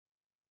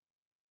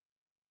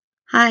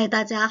嗨，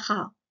大家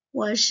好，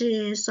我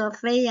是索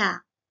菲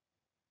亚。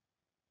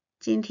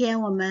今天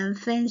我们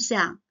分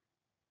享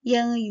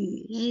英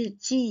语日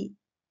记，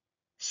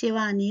希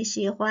望你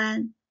喜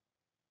欢。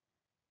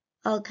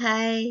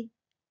Okay,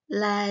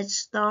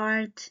 let's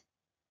start.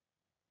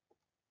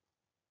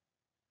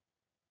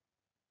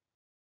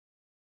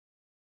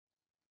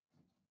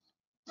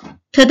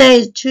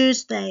 Today is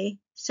Tuesday,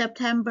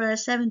 September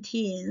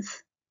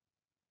 17th.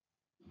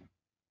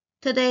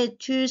 Today is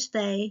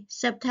Tuesday,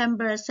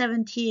 September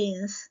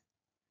 17th.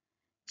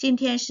 今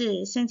天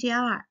是星期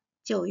二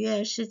，9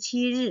月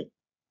17日。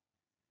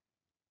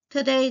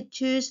Today is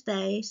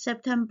Tuesday,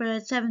 September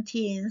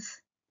 17th.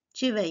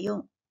 句尾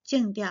用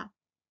静调，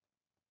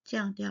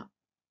降调。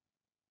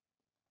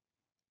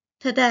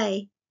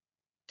Today,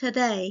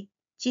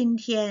 今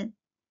天。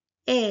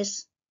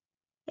is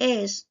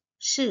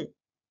是。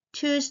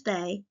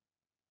Tuesday,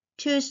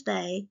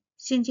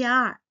 星期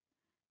二。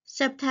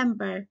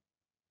September,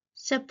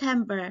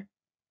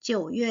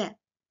 9月。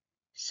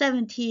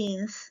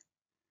17th,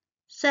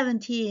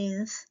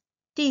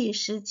 第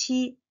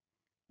17，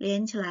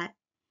连起来。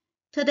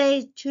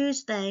Today is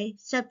Tuesday,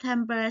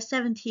 September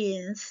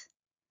 17th.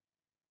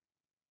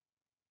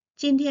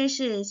 今天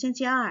是星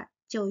期二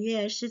，9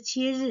月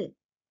17日。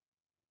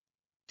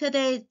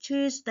Today is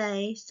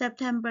Tuesday,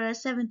 September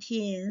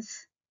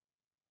 17th.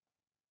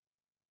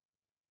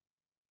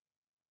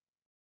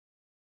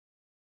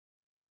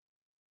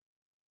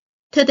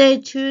 Today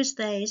is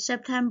Tuesday,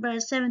 September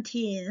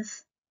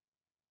 17th.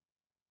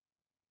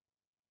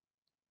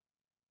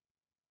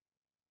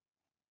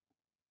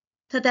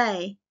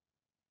 Today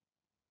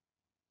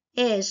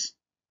is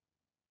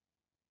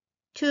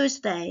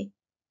Tuesday,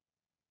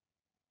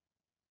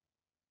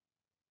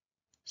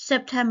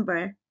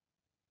 September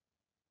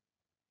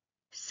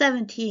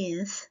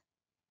 17th.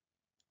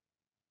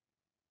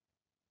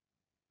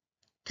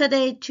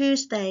 Today,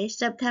 Tuesday,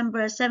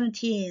 September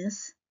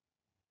 17th.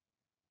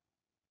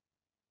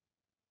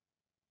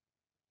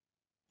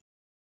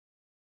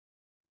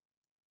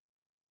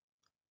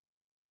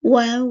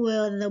 When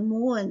will the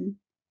moon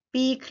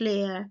be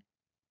clear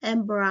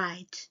and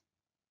bright?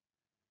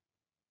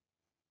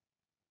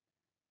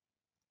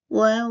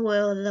 When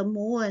will the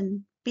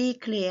moon be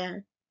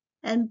clear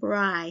and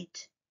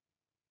bright?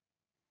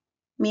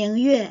 明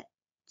月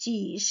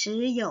几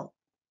时有？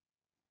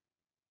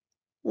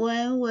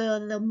 When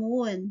will the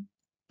moon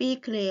be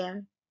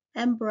clear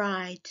and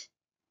bright?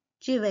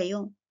 句尾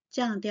用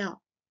降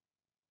调。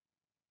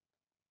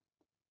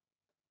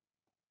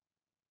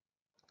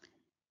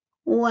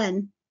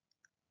When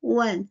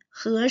问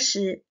何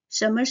时，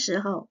什么时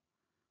候。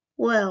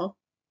Will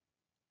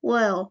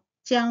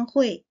将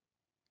会。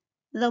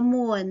The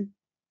moon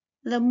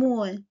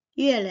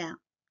月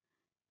亮。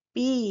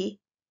be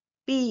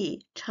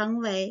成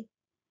为。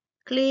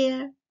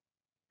clear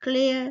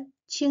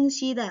清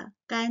晰的，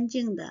干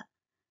净的。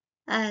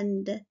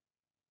and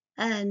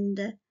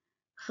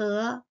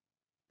和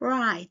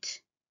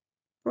bright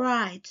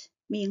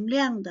明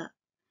亮的，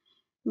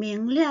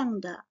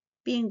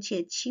并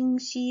且清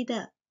晰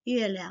的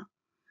月亮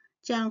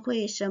将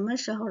会什么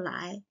时候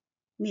来？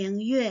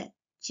明月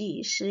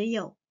几时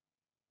有？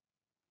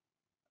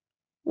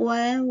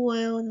 When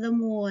will the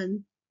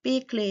moon be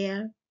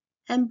clear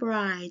and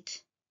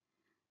bright?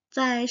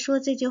 在说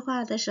这句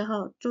话的时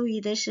候，注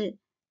意的是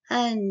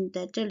and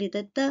这里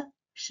的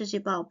失去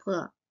爆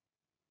破。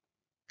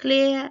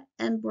Clear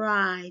and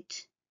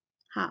bright.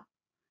 好，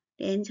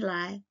连起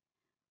来。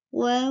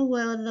When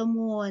will the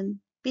moon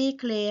be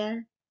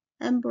clear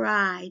and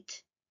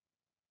bright?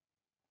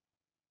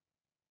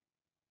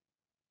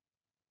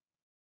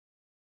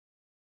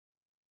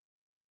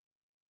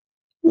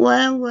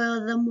 When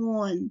will the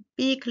moon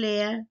be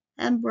clear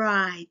and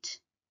bright?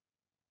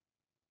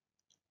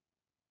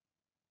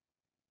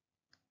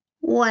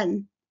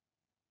 When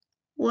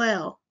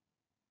will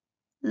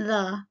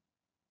the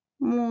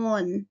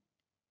moon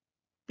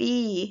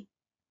be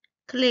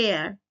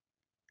clear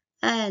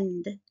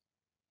and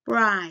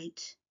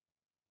bright?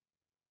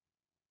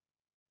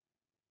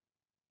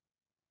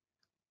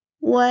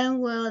 When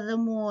will the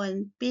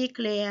moon be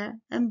clear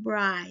and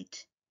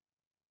bright?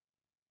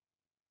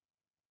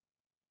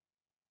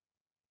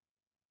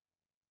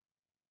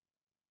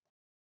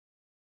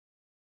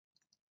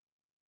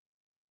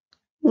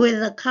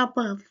 With a cup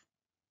of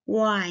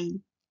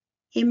wine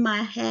in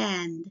my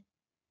hand,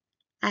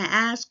 I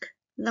ask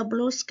the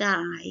blue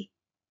sky.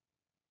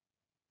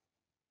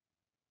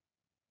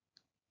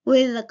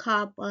 With a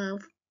cup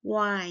of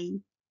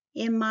wine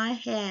in my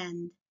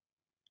hand,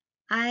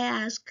 I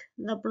ask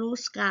the blue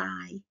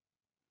sky.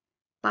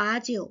 把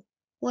酒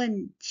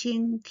问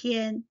青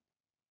天。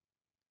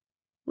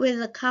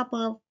With a cup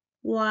of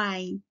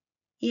wine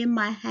in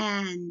my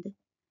hand,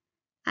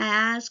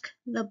 I ask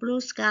the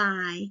blue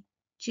sky.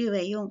 句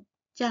尾用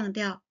降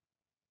调。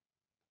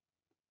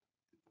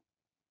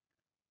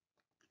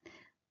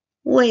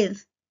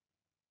With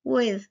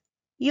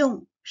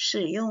用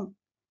使用。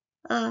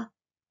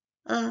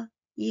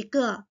一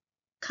个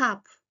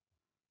cup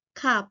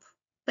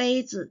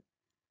杯子。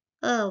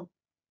of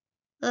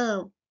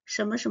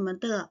什么什么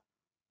的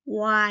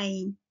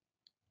wine,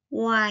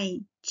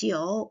 wine,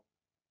 酒。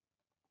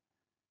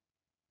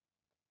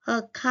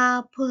A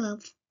cup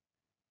of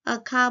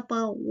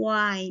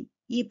wine,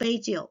 一杯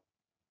酒。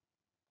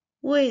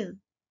With,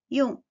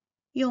 用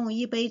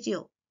一杯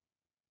酒，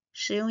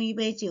使用一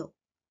杯酒。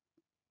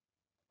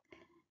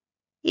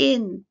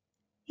In,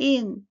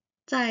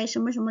 在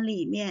什么什么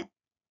里面。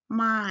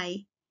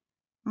My,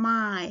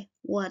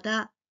 我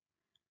的。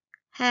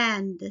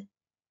Hand,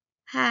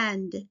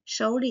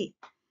 手里，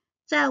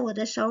在我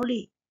的手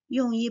里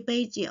用一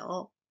杯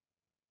酒。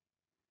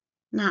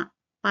那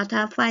把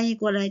它翻译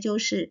过来就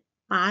是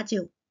把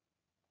酒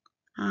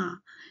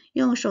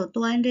用手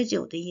端着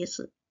酒的意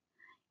思，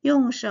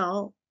用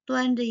手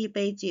端着一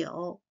杯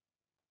酒。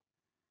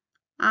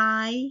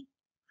I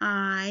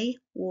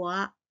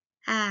我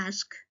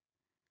ask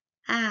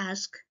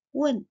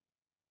问。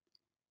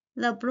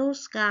The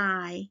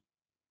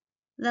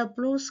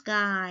blue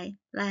sky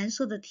蓝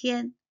色的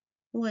天，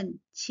问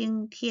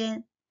青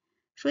天。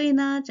所以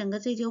呢，整个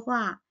这句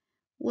话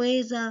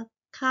With a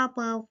cup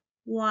of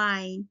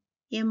wine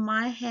in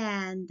my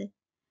hand,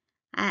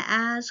 I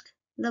ask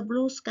the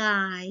blue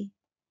sky.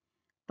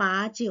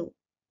 把酒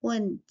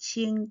问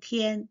青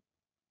天。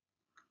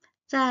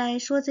在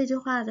说这句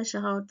话的时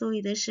候，注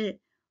意的是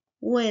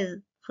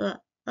with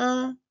和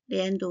a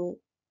连读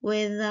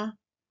with a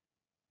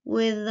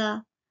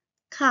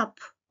cup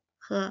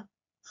和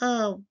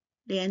of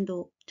连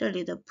读，这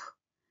里的 p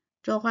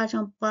浊化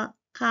成 b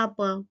cup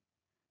of。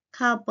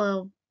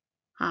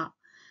 好，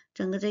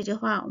整个这句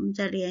话我们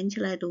再连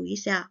起来读一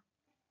下。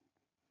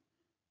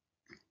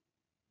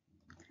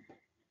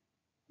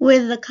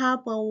With a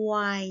cup of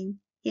wine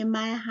in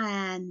my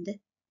hand,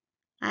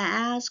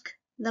 I ask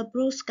the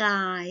blue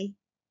sky.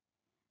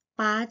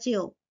 把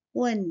酒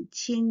问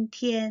青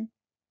天。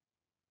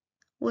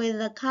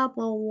With a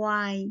cup of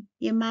wine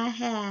in my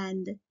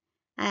hand,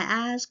 I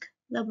ask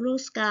the blue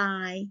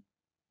sky.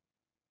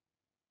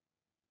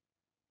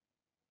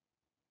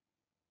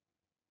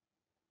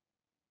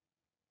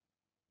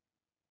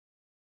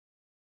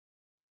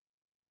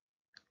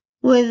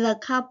 With a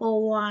cup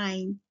of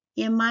wine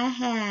in my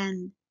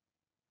hand,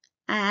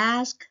 I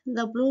ask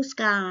the blue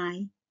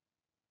sky.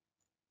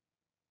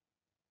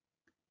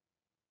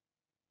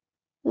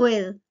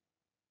 With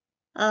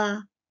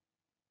a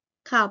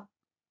cup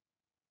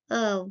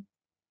of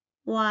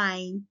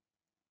wine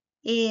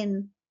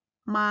in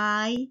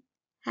my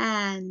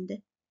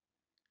hand,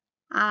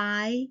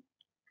 I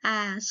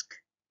ask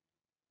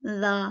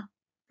the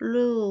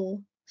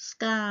blue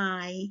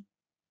sky.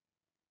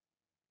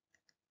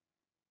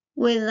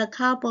 With a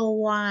cup of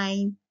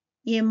wine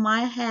in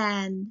my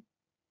hand,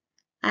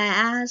 I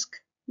ask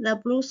the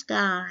blue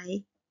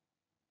sky.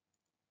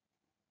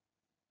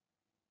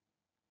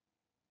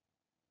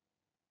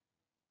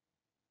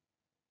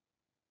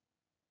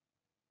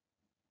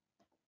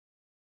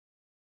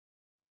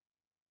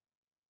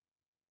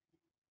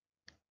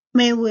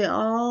 May we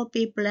all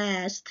be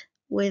blessed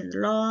with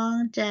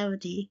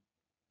longevity.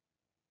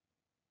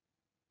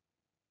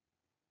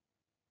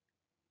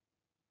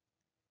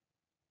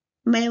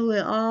 May we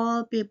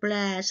all be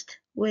blessed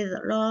with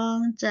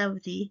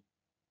longevity.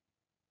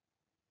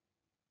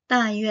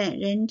 但愿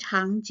人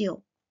长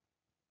久。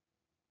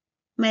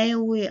May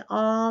we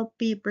all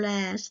be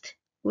blessed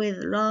with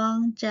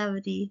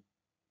longevity.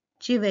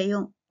 句尾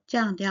用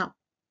降调。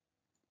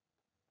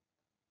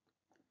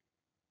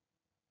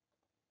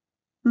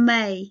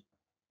May,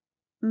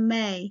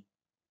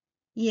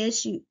 也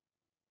许，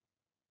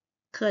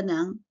可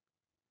能。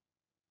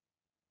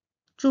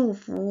祝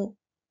福。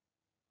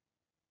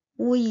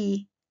无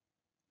疑，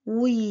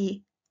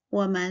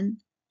我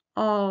们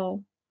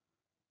all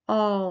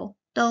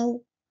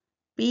都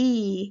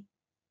be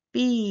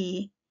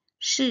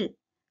是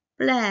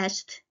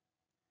blessed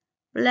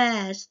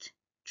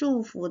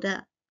祝福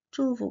的，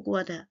祝福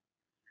过的，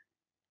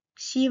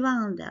希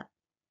望的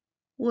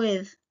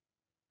with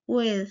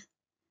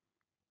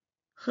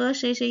和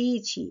谁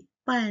一起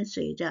伴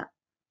随着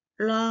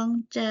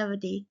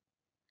longevity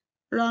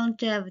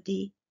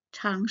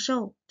长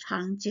寿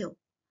长久。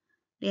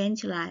连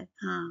起来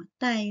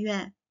但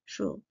愿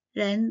属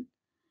人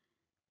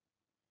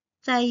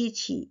在一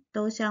起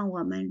都像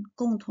我们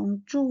共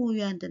同祝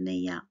愿的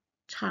那样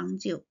长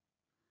久，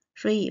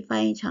所以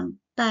翻译成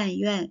但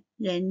愿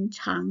人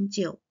长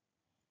久。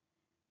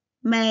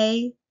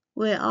May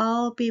we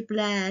all be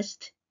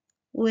blessed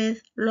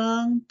with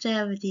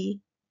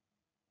longevity.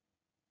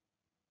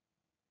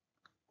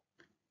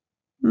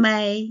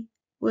 May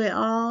we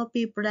all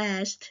be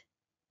blessed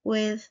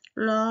with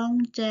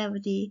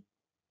longevity.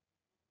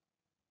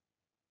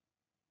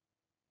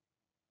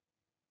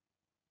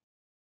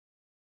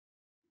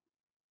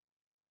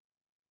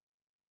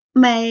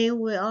 May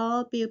we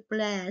all be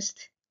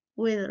blessed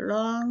with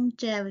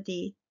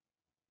longevity.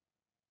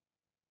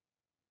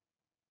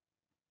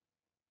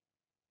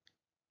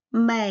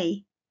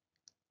 May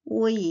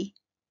we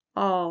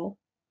all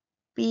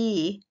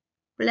be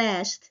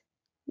blessed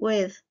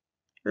with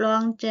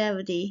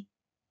longevity.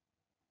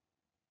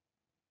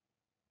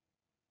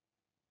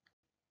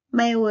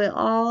 May we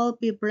all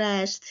be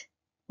blessed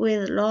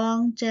with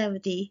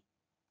longevity.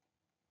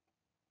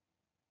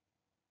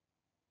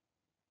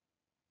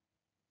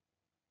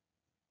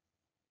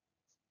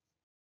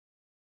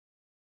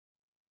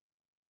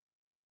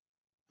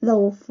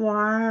 Though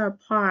far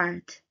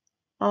apart,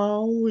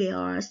 all we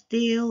are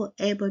still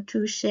able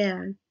to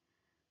share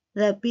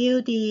the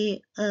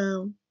beauty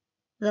of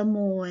the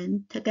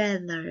moon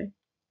together.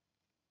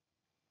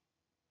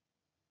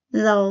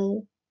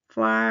 Though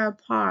far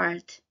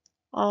apart,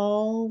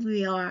 all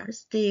we are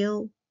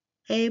still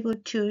able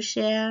to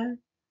share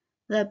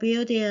the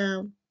beauty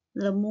of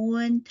the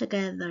moon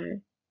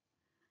together.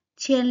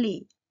 千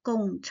里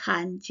共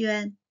婵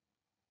娟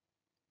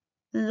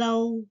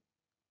Though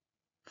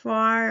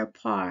far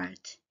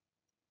apart,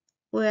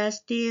 we are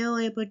still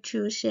able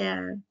to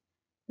share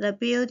the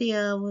beauty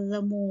of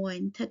the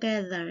moon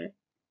together.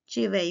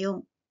 句尾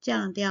用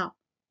降调。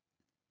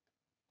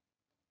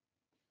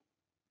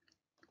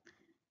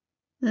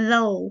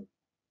Though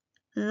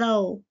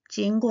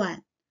尽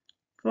管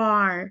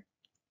far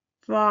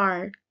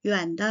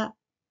远的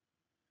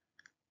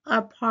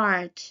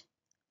apart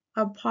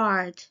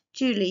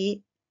距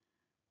离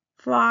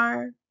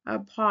far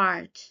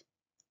apart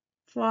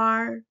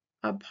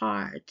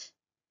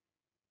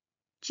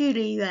距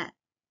离远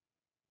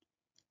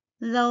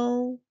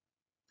though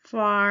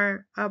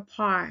far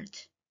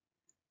apart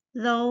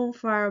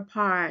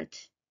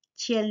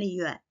千里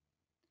远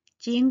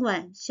尽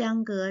管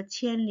相隔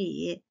千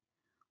里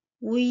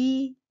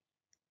we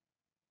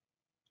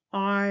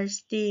are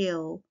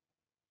still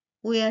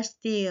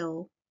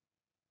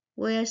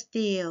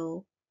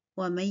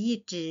我们一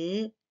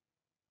直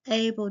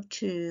able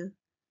to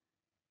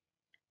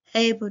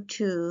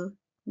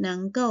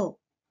能够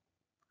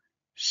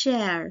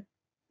share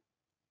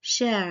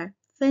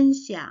分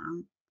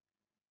享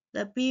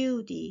the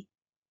beauty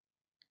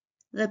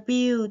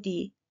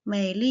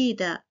美丽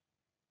的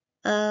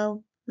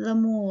of the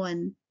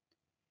moon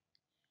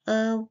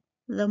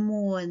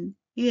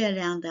月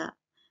亮的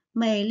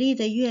美丽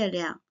的月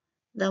亮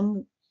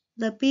the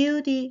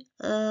beauty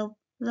of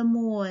the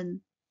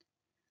moon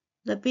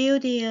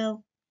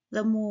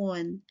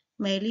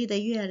美丽的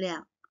月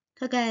亮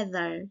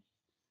together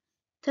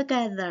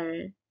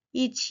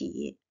一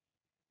起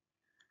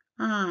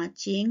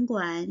尽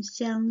管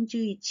相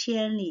距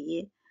千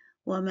里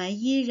我们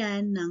依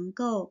然能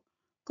够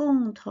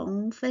共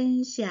同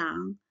分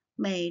享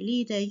美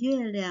丽的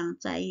月亮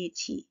在一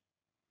起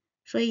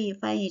所以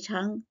翻译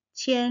成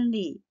千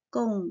里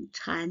共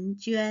婵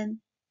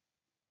娟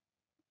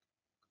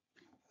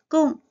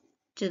共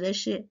指的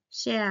是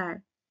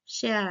share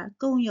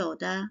共有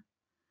的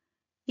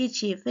一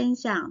起分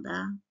享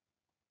的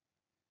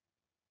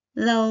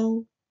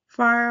Though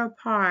far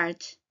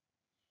apart,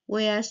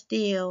 we are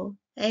still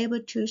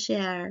able to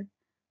share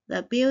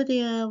the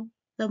beauty of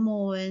the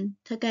moon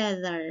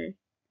together.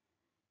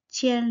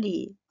 千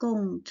里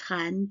共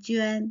婵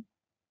娟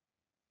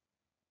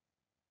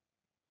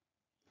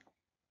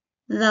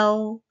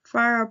Though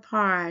far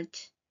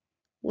apart,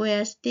 we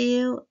are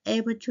still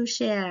able to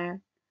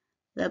share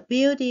the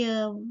beauty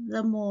of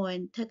the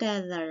moon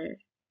together.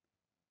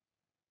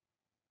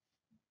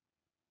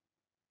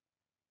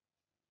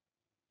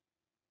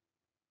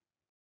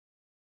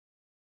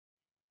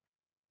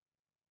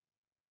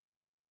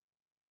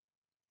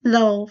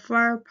 Though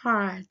far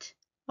apart,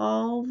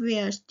 all we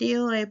are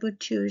still able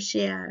to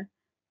share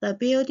the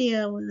beauty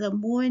of the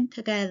moon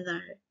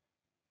together.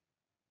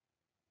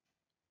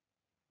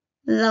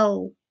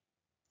 Though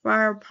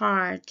far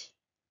apart,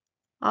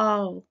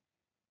 all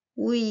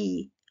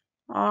we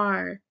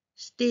are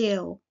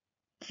still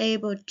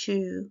able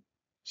to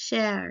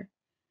share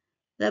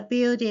the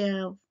beauty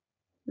of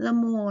the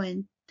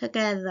moon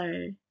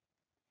together.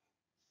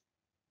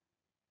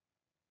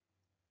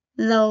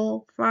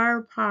 Though far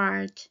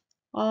apart,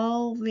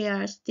 all we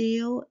are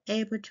still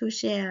able to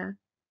share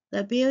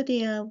the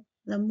beauty of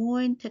the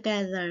moon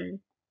together.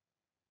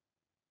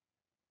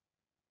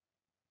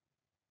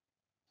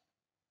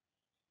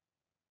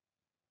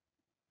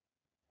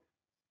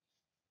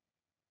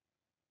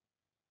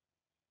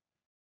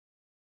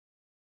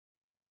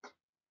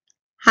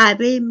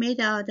 Happy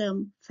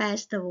Mid-Autumn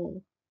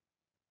Festival.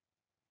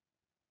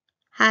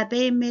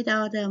 Happy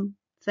Mid-Autumn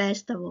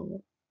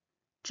Festival.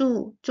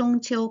 祝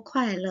中秋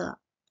快乐，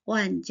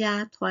万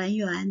家团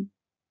圆。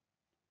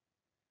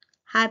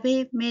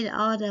Happy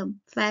Mid-Autumn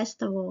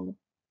Festival.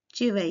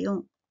 句尾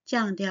用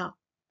降调。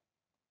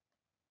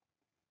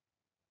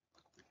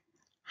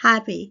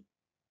Happy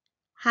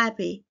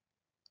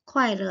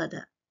快乐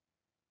的。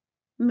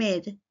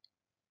Mid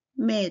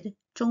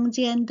中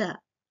间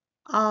的。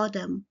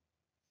Autumn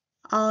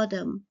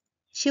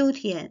秋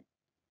天。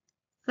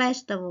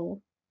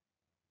Festival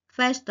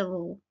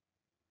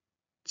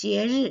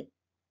节日。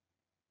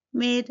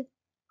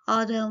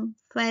Mid-Autumn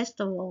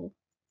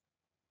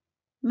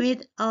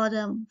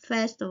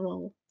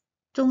Festival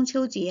中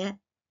秋节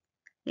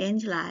连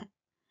起来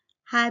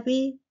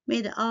Happy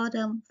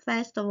Mid-Autumn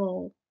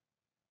Festival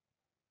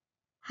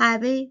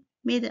Happy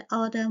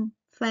Mid-Autumn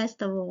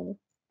Festival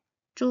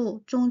祝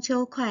中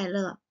秋快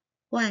乐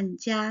万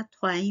家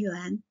团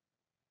圆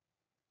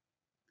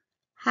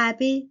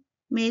Happy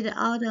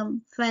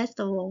Mid-Autumn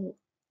Festival.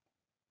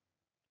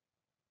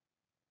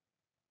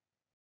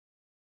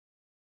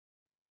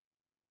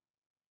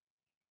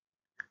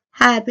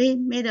 Happy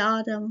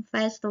Mid-Autumn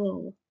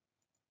Festival.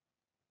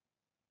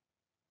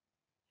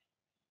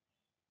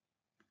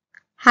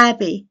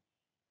 Happy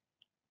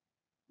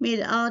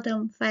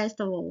Mid-Autumn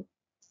Festival.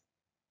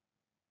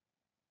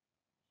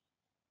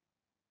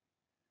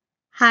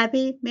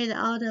 Happy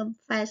Mid-Autumn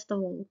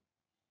Festival.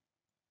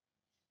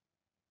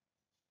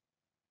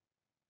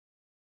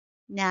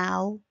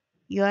 Now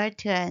your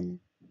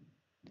turn.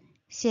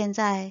 现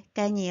在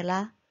该你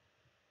了。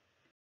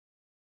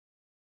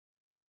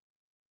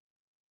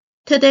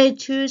Today,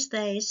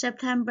 Tuesday,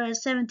 September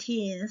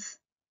 17th.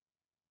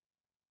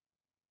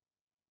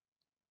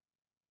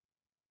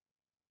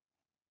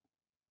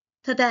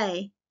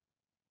 Today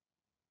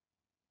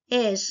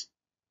is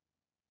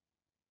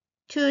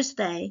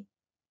Tuesday,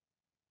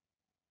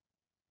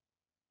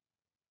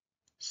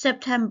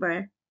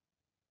 September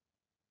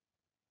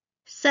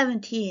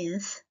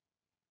 17th.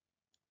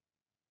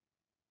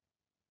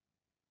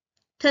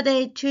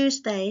 Today,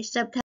 Tuesday,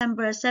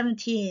 September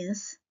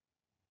 17th.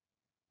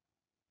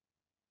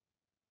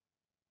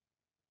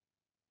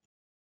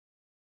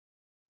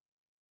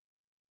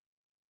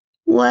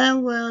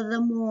 When will the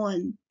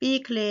moon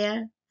be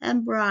clear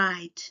and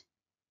bright?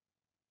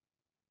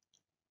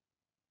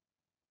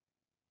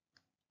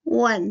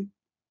 When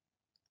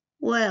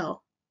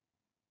will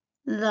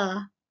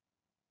the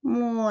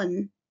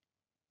moon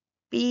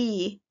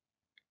be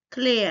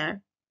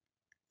clear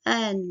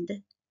and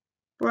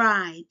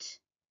bright?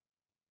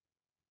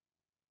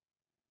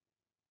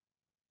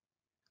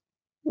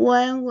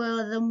 When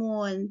will the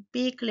moon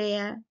be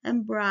clear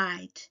and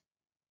bright?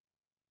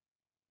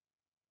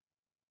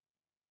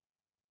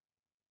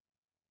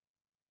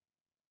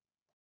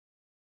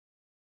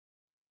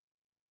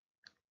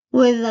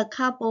 With a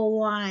cup of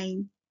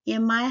wine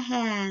in my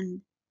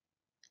hand,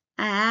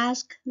 I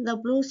ask the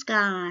blue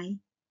sky.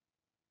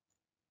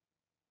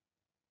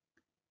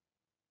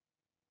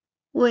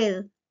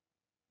 With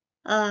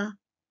a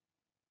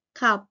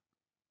cup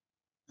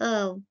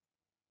of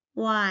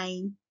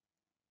wine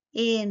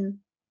in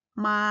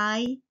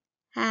my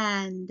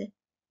hand,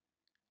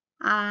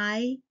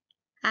 I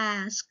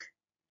ask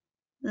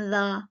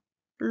the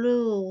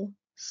blue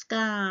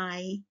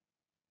sky.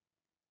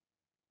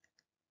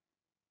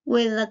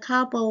 With a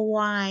cup of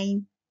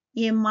wine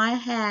in my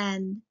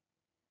hand,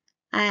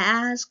 I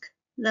ask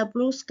the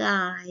blue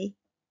sky.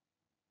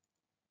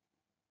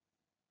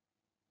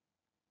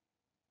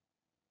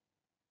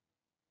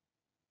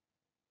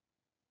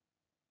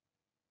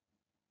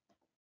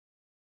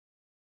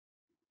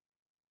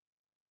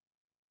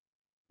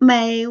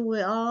 May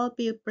we all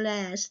be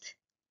blessed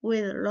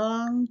with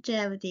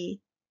longevity.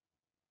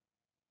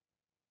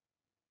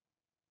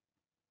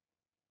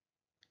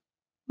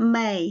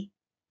 May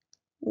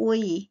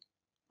we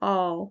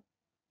all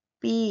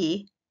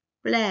be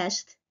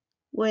blessed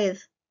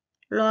with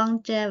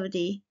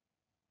longevity.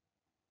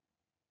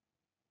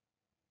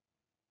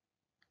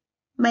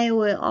 May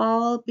we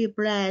all be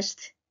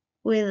blessed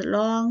with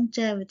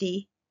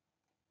longevity.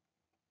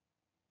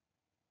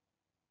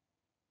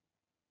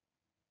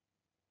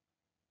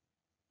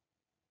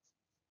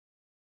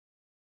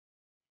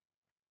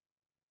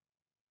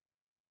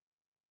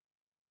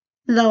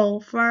 Though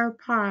far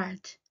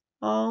apart,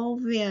 all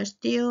we are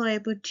still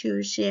able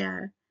to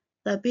share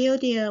the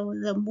beauty of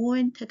the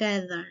moon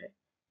together.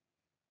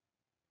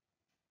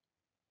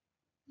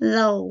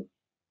 Though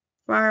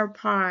far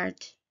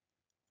apart,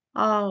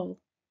 all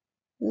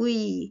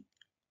we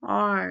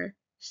are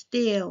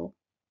still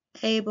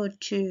able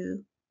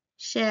to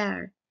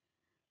share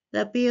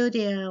the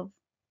beauty of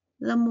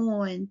the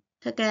moon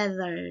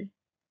together.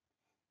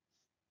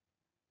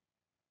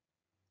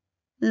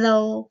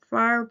 Though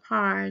far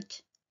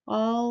apart,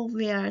 all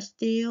we are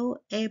still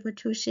able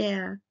to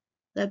share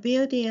the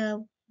beauty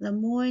of the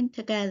moon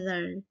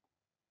together.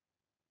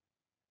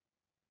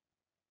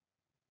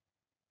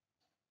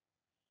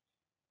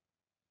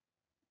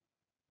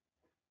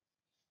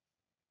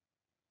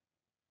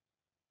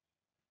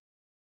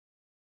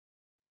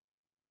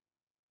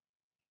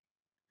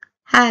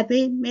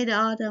 Happy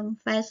Mid-Autumn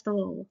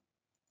Festival.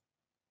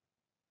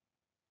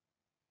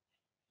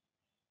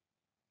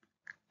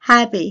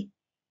 Happy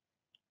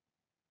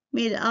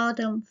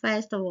Mid-Autumn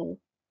Festival.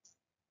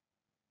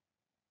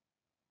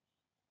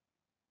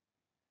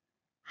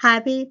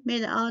 Happy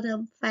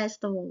Mid-Autumn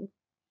Festival.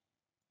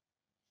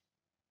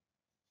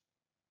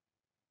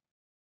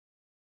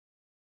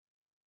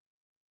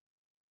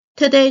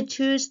 Today,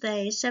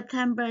 Tuesday,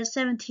 September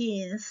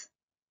 17th.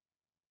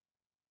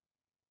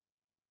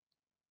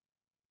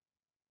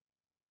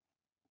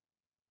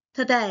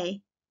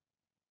 Today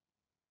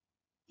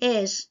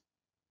is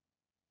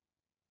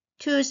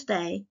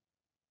Tuesday,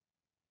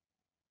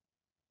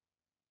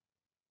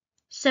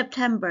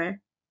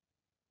 September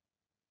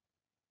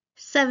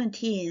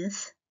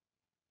 17th.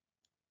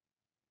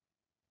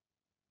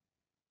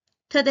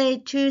 Today,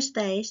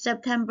 Tuesday,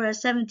 September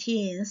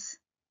 17th.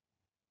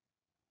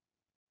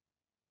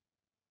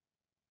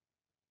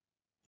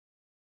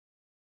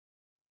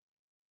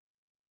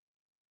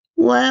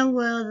 When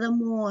will the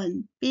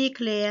moon be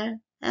clear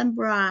and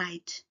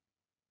bright?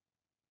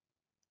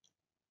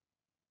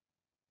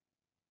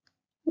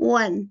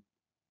 When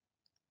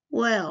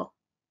will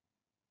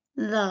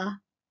the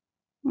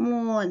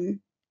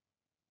moon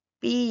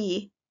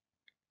be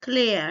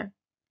clear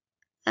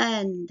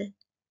and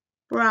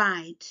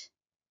bright?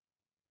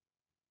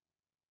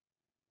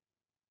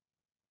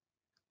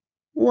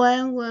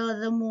 When will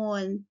the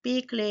moon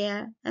be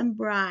clear and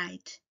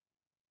bright?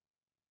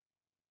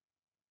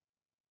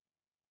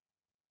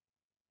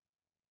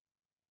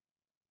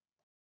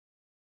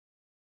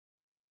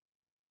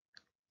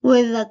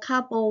 With a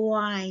cup of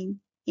wine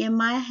in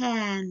my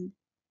hand,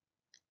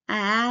 I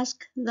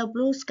ask the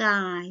blue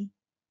sky.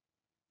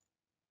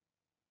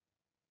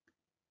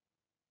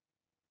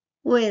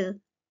 With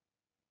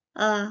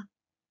a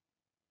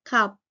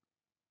cup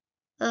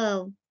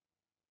of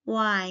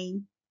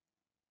wine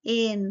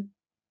in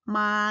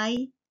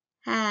my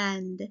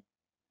hand,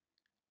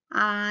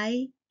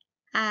 I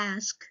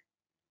ask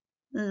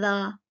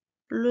the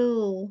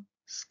blue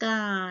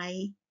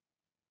sky.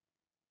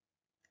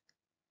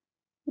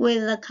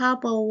 With a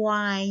cup of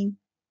wine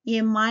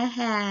in my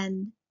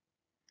hand,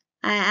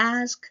 I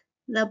ask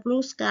the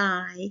blue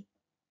sky.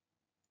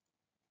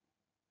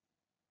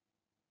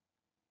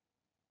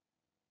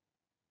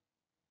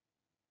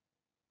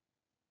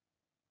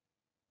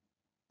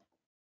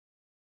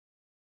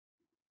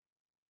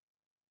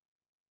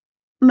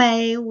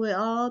 May we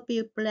all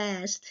be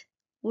blessed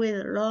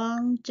with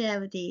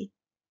longevity.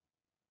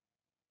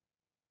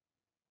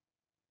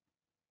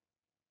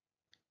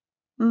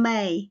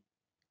 May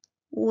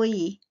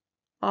we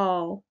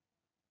all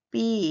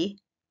be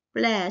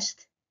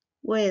blessed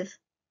with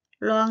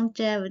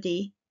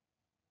longevity.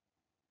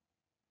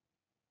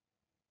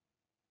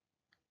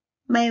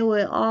 May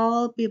we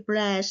all be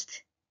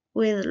blessed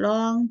with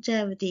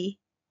longevity.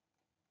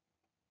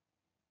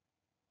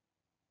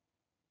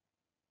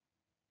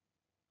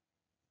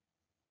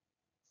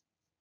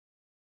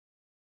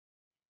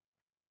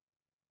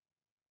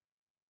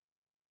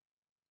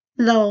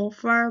 Though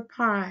far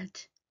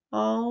apart,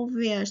 all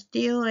we are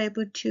still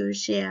able to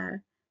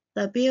share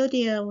the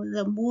beauty of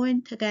the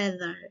moon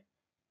together.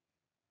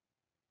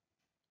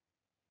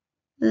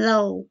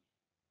 Though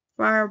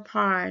far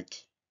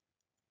apart,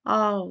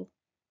 all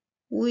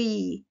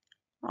we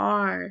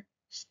are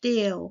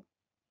still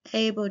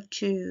able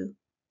to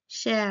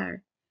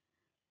share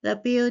the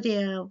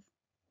beauty of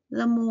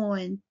the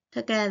moon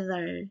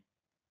together.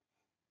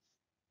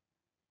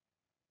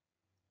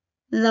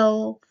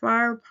 Though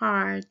far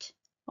apart,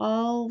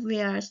 all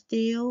we are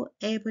still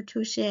able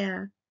to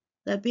share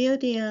the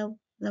beauty of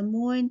the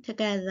moon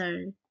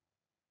together.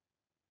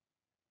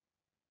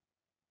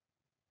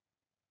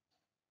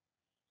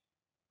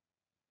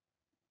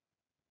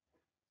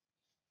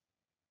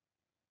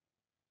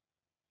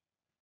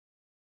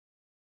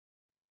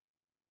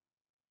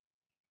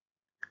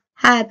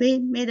 Happy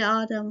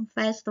Mid-Autumn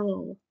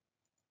Festival.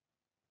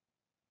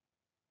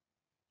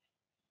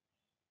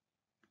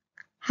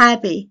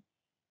 Happy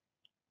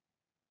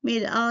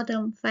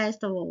Mid-Autumn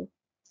Festival.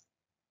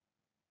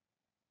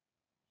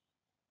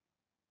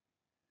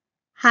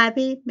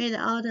 Happy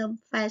Mid-Autumn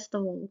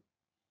Festival.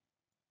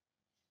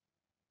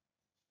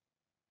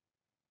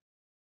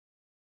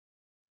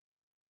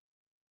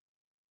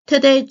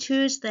 Today,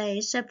 Tuesday,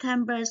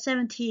 September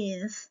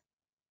 17th.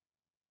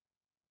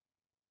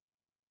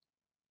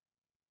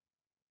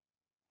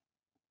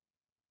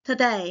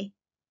 Today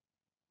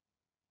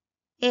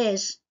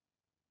is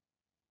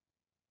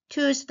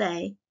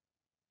Tuesday,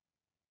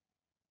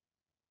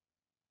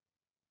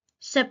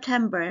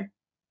 September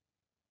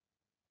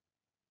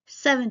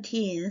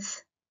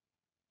 17th.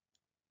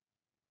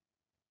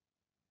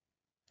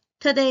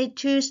 Today,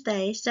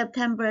 Tuesday,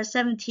 September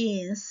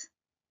 17th.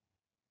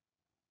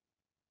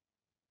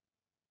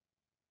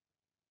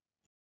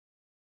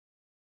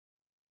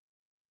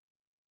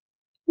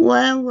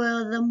 When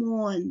will the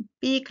moon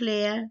be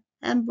clear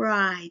and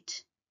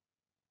bright?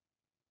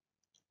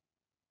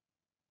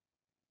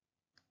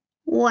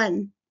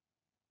 When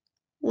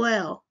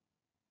will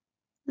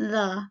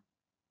the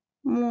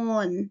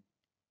moon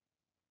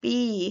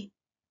be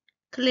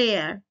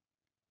clear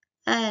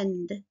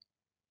and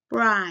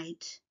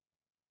bright?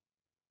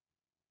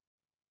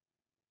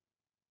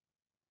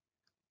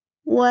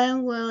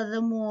 When will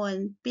the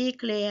moon be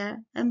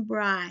clear and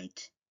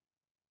bright?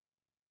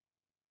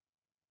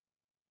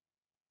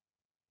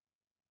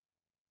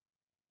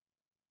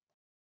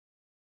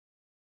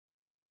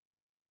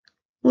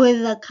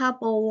 With a cup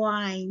of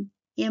wine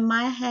in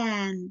my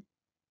hand,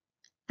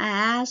 I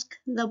ask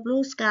the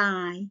blue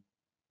sky.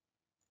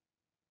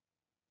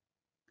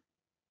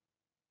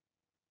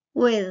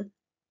 With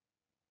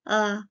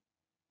a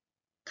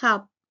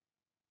cup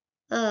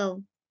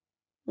of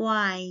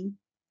wine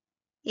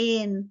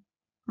in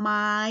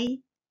my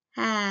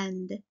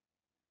hand,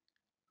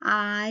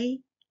 I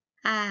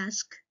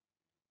ask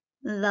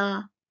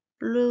the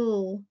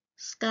blue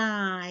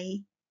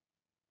sky.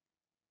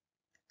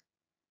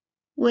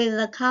 With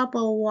a cup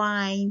of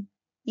wine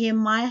in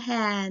my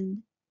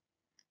hand,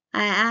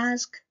 I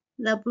ask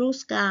the blue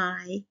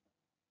sky.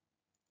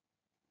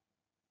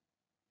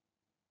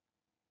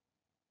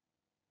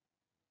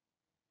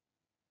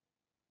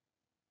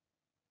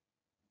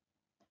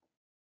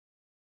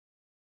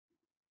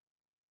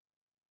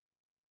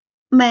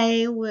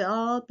 May we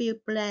all be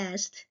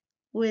blessed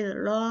with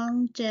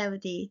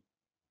longevity.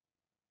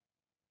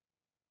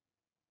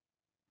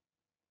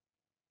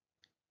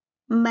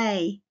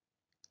 May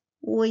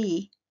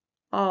we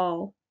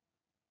all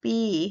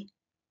be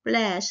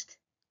blessed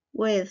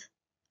with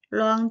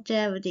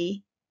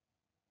longevity.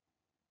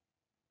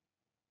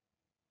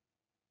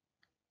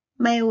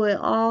 May we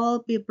all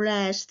be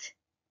blessed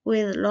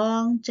with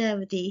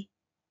longevity.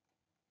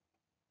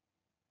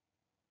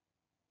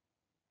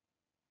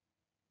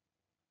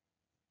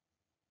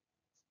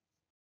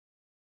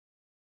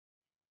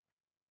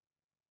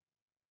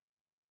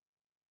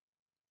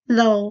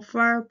 Though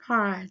far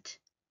apart,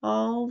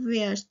 all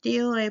we are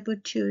still able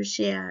to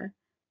share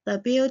the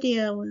beauty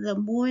of the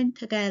moon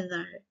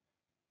together.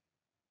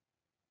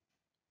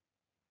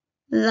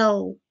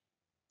 Though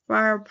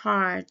far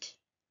apart,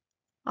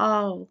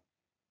 all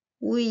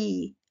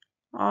we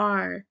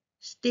are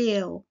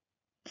still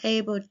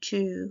able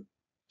to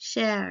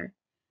share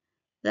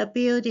the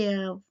beauty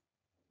of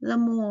the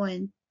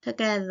moon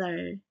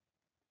together.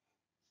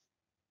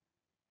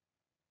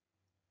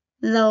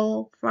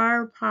 Though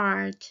far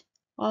apart,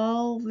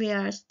 all we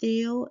are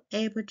still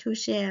able to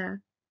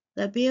share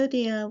the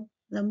beauty of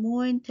the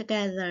moon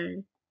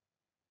together.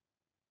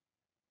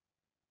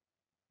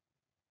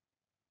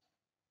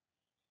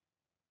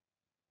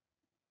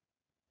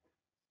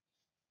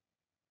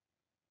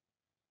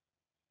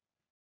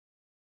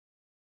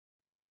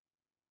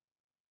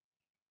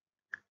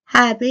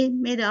 Happy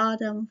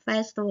Mid-Autumn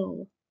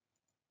Festival.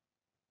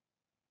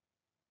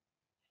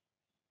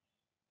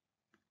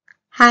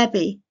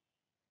 Happy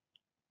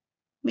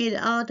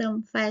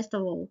Mid-Autumn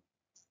Festival.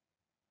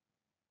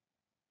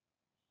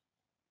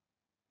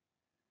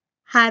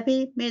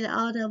 Happy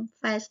Mid-Autumn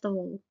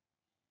Festival.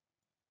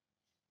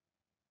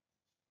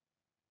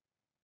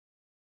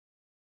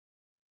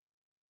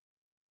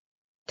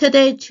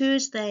 Today,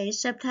 Tuesday,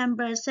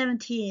 September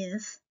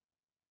 17th.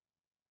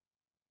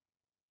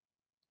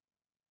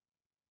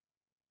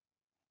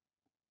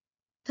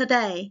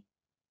 Today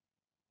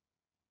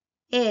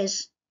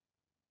is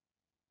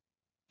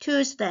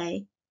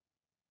Tuesday,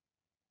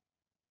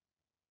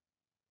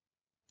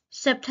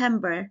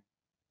 September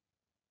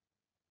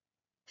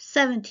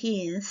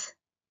 17th.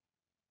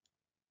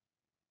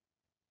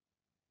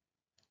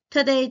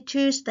 Today,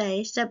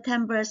 Tuesday,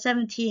 September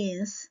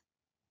 17th.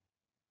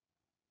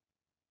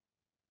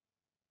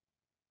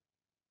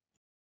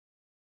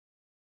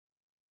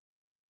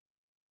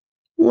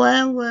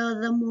 When will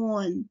the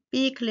moon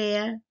be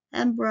clear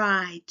and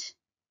bright?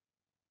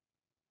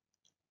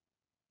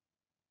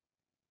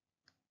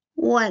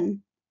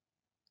 When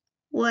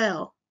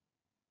will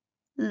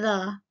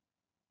the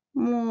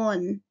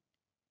moon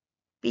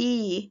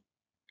be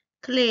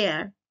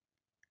clear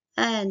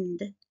and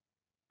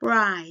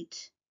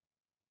bright?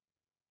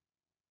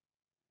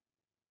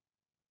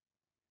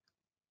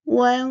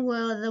 When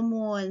will the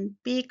moon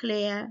be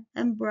clear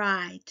and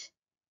bright?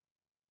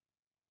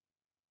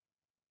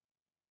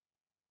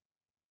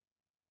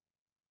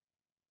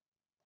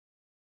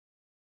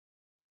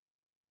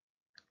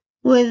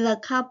 With a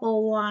cup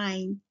of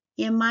wine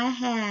in my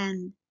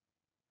hand,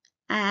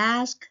 I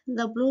ask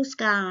the blue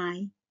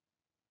sky.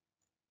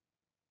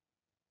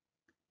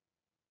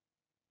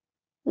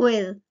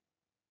 With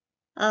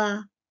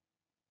a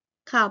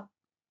cup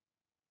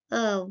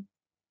of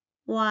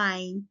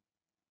wine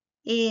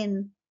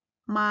in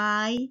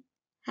my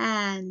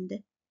hand,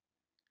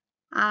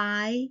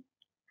 I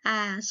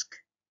ask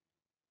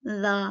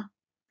the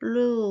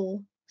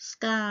blue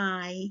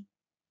sky.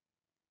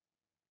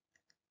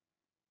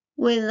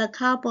 With a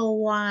cup of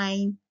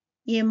wine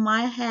in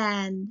my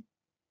hand,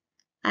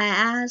 I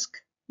ask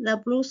the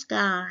blue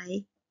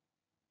sky.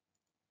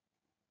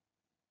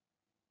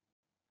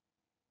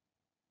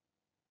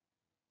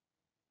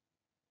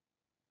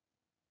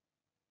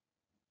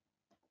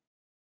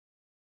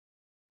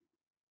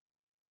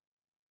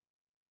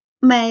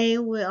 May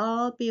we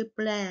all be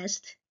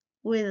blessed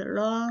with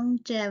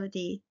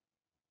longevity.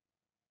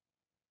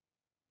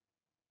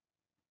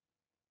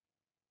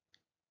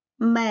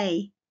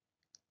 May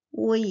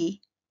we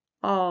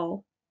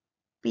all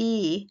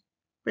be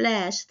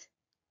blessed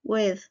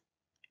with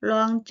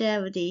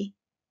longevity.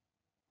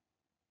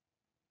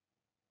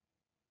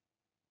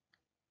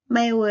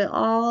 May we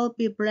all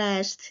be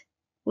blessed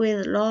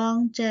with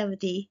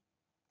longevity.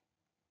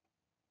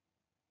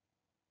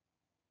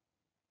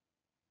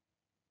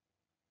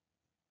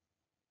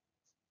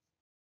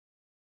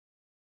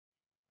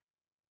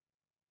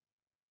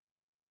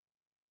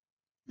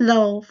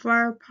 Though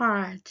far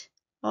apart,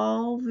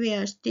 all we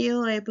are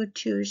still able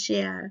to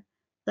share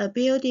the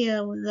beauty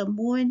of the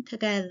moon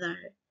together.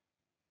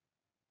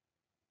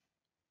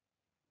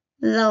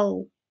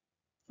 Though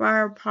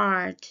far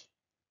apart,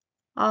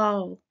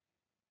 all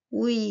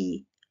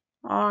we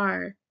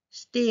are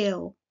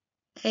still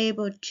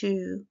able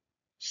to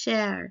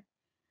share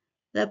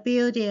the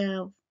beauty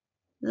of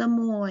the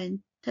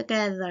moon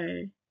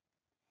together.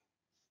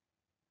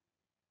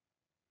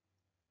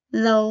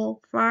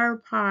 Though far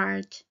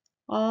apart,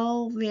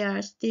 all we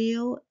are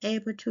still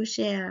able to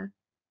share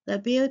the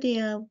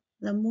beauty of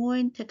the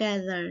moon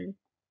together.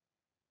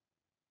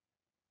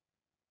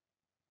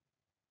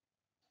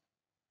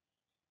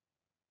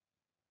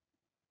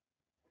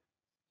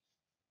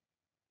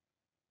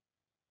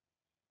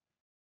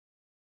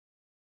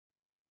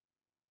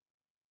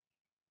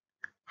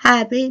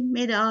 Happy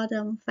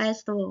Mid-Autumn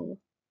Festival.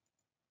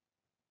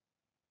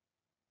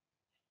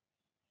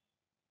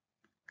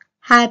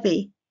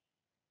 Happy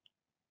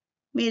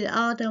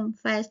Mid-Autumn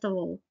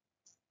Festival.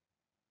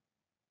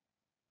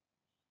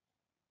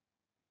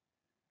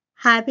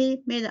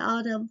 Happy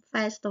Mid-Autumn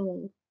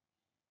Festival.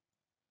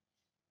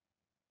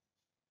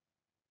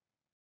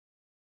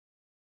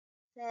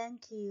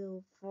 Thank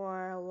you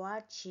for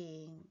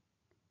watching.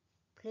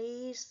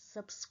 Please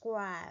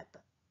subscribe.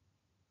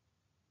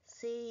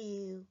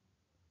 See you